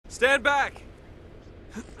Stand back!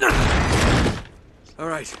 All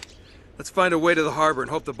right, let's find a way to the harbor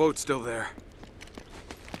and hope the boat's still there.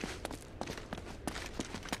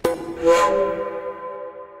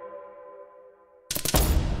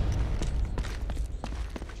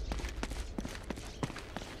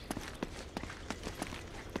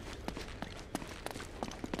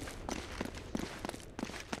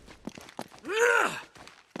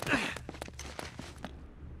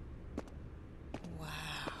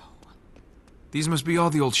 These must be all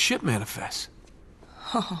the old ship manifests.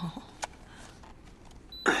 Oh.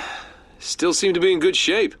 Still seem to be in good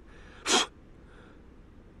shape.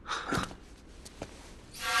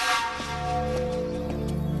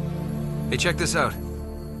 Hey, check this out.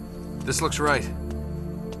 This looks right.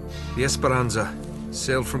 The Esperanza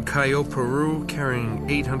sailed from Callao, Peru, carrying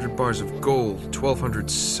 800 bars of gold, 1,200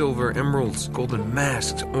 silver emeralds, golden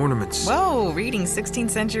masks, ornaments. Whoa, reading 16th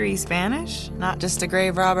century Spanish? Not just a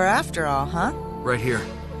grave robber after all, huh? Right here.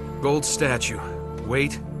 Gold statue.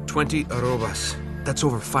 Weight, 20 arrobas. That's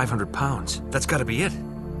over 500 pounds. That's gotta be it.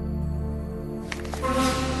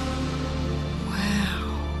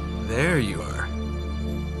 Wow. There you are.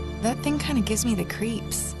 That thing kind of gives me the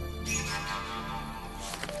creeps.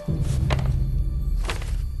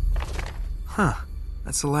 Huh.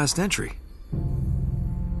 That's the last entry.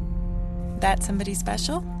 That somebody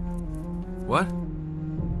special? What?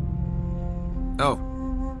 Oh.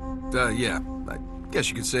 Yeah. I guess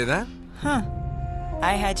you could say that. Huh.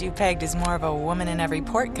 I had you pegged as more of a woman in every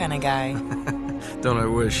port kind of guy. Don't I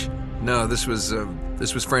wish? No, this was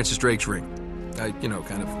Francis Drake's ring. I,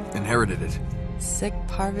 kind of inherited it. Sic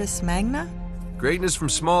parvis magna? Greatness from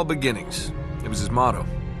small beginnings. It was his motto.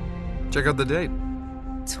 Check out the date.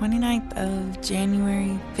 29th of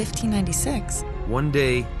January, 1596. One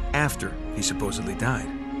day after he supposedly died.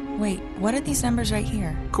 Wait, what are these numbers right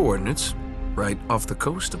here? Coordinates. Right off the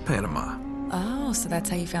coast of Panama. Oh, so that's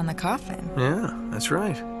how you found the coffin. Yeah, that's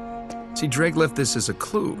right. See, Drake left this as a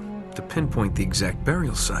clue to pinpoint the exact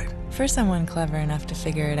burial site. For someone clever enough to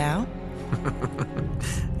figure it out.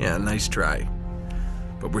 Yeah, nice try.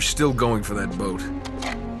 But we're still going for that boat.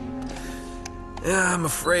 Yeah, I'm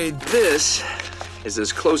afraid this is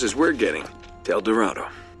as close as we're getting to El Dorado.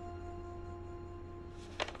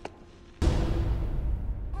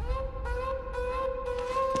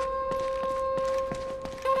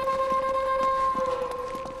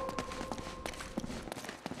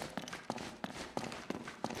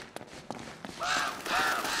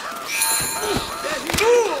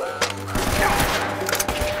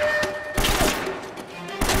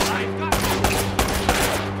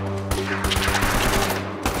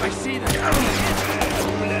 I see them.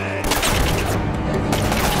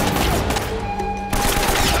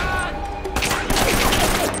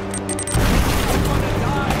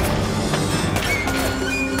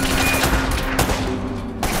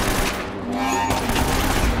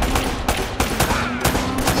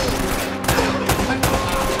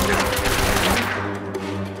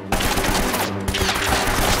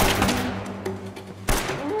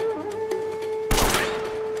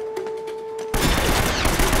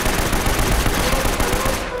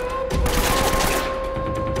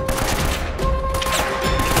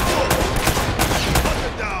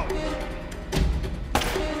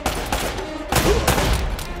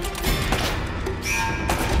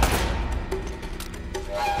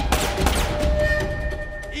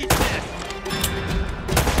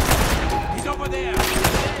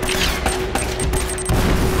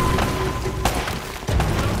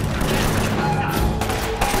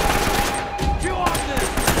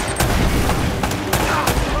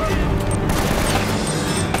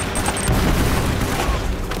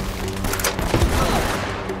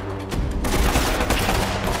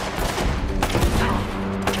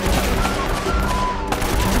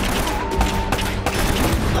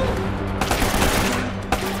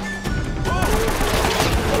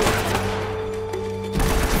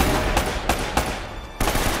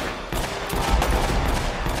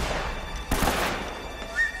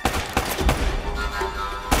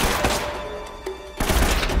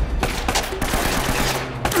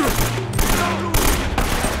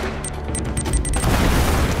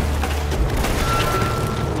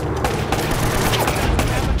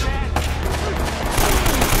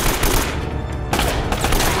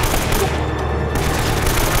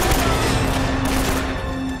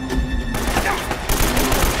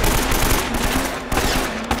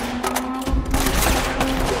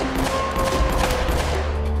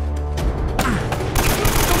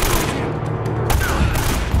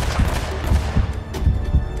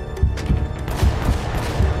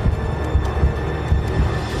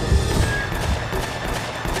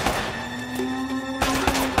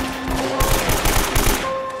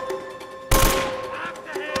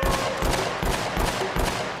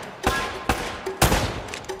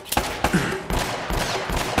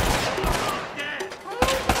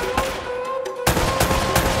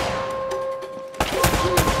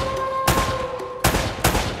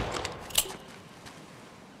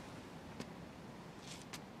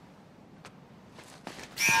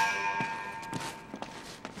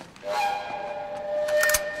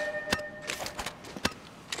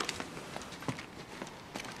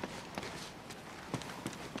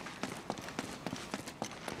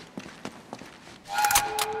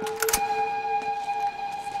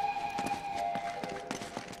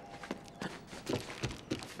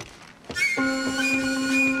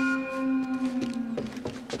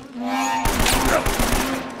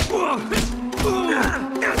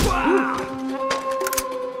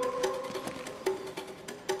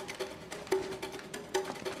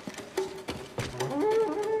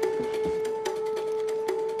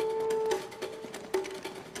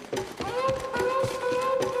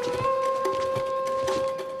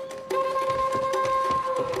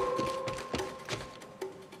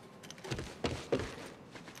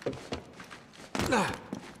 Oh,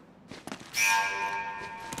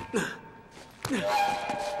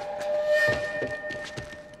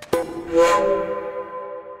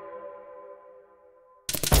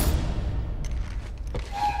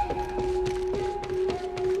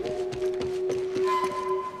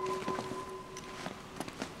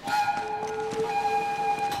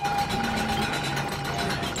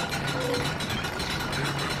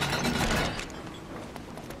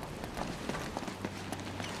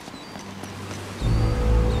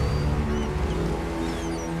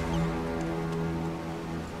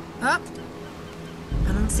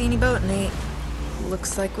 I don't see any boat, Nate.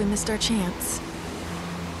 Looks like we missed our chance.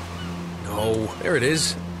 No, there it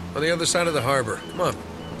is. On the other side of the harbor. Come on.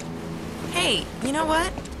 Hey, you know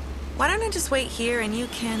what? Why don't I just wait here and you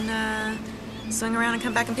can, swing around and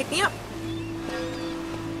come back and pick me up?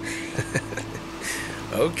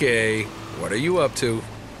 Okay. What are you up to?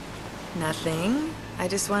 Nothing. I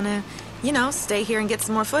just wanna, stay here and get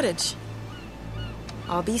some more footage.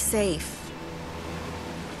 I'll be safe.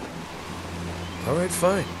 All right,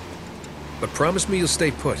 fine. But promise me you'll stay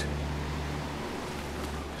put.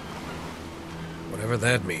 Whatever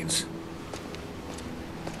that means.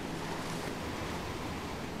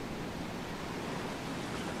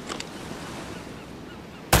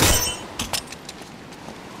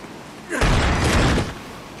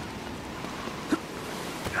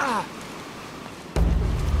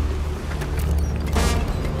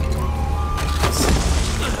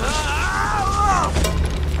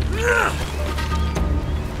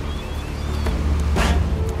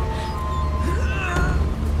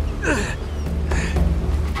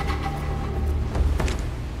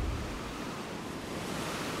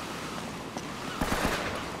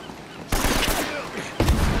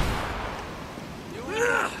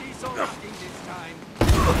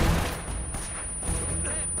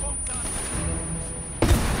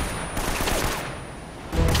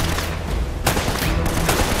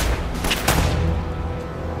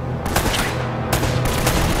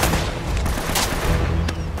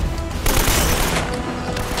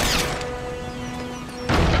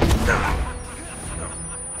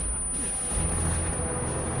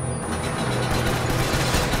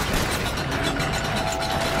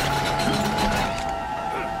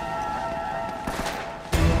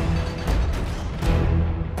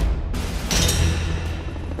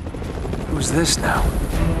 Who's this now?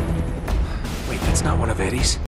 Wait, that's not one of Eddie's?